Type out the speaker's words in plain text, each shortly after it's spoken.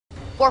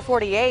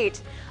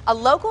448, a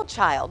local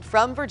child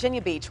from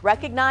Virginia Beach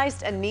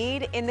recognized a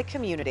need in the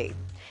community.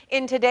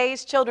 In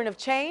today's Children of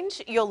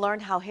Change, you'll learn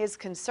how his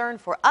concern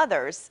for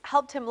others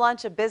helped him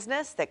launch a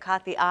business that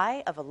caught the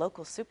eye of a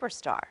local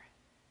superstar.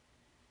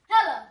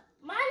 Hello,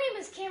 my name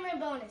is Cameron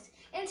Bonus,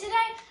 and today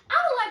I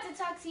would like to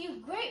talk to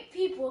you great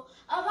people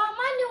about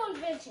my new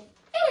invention.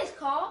 It is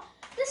called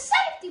the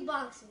safety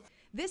boxes.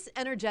 This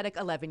energetic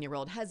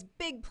 11-year-old has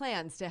big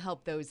plans to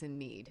help those in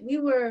need. We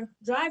were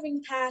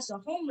driving past a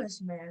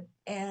homeless man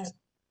and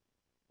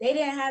they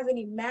didn't have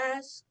any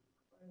masks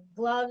or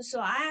gloves. So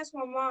I asked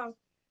my mom,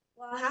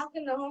 well, how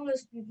can the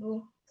homeless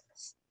people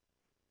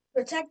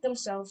protect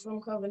themselves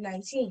from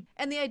COVID-19?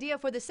 And the idea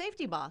for the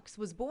safety box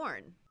was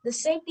born. The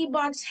safety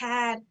box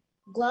had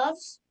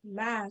gloves,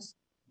 masks,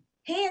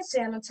 hand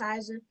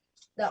sanitizer,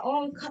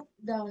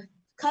 the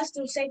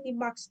custom safety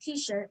box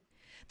t-shirt.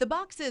 The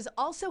boxes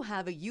also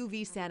have a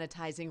UV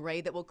sanitizing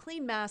ray that will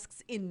clean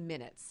masks in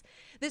minutes.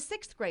 The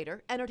 6th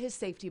grader entered his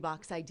safety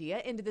box idea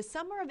into the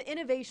Summer of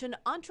Innovation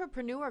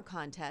Entrepreneur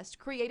Contest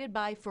created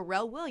by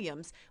Pharrell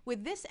Williams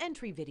with this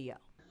entry video.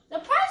 The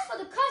price for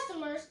the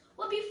customers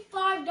will be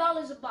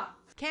 $5 a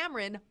box.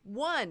 Cameron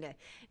won.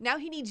 Now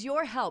he needs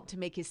your help to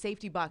make his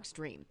safety box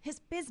dream, his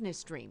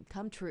business dream,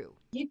 come true.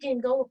 You can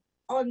go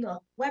on the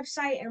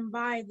website and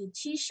buy the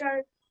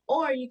t-shirt,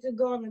 or you can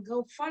go on the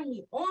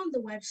GoFundMe on the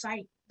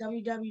website,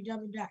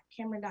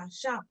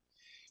 www.cameron.shop,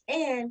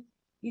 and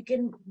you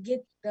can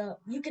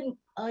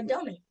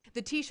donate.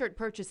 The t-shirt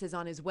purchases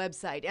on his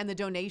website and the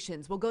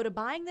donations will go to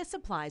buying the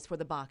supplies for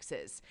the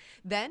boxes.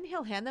 Then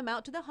he'll hand them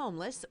out to the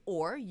homeless,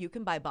 or you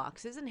can buy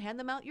boxes and hand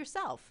them out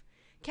yourself.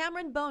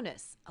 Cameron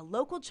Bonus, a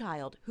local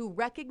child who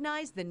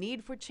recognized the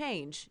need for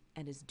change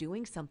and is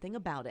doing something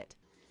about it.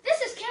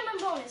 This is Cameron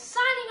Bonus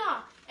signing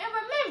off. And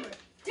remember,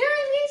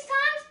 during these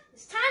times,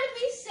 it's time to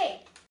be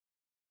safe.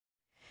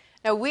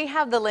 Now, we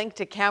have the link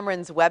to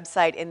Cameron's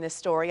website in this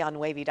story on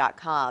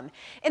WAVY.com.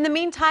 In the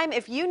meantime,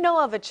 if you know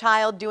of a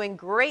child doing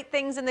great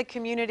things in the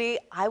community,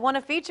 I want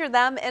to feature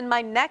them in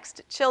my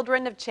next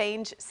Children of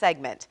Change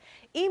segment.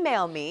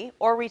 Email me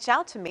or reach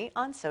out to me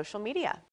on social media.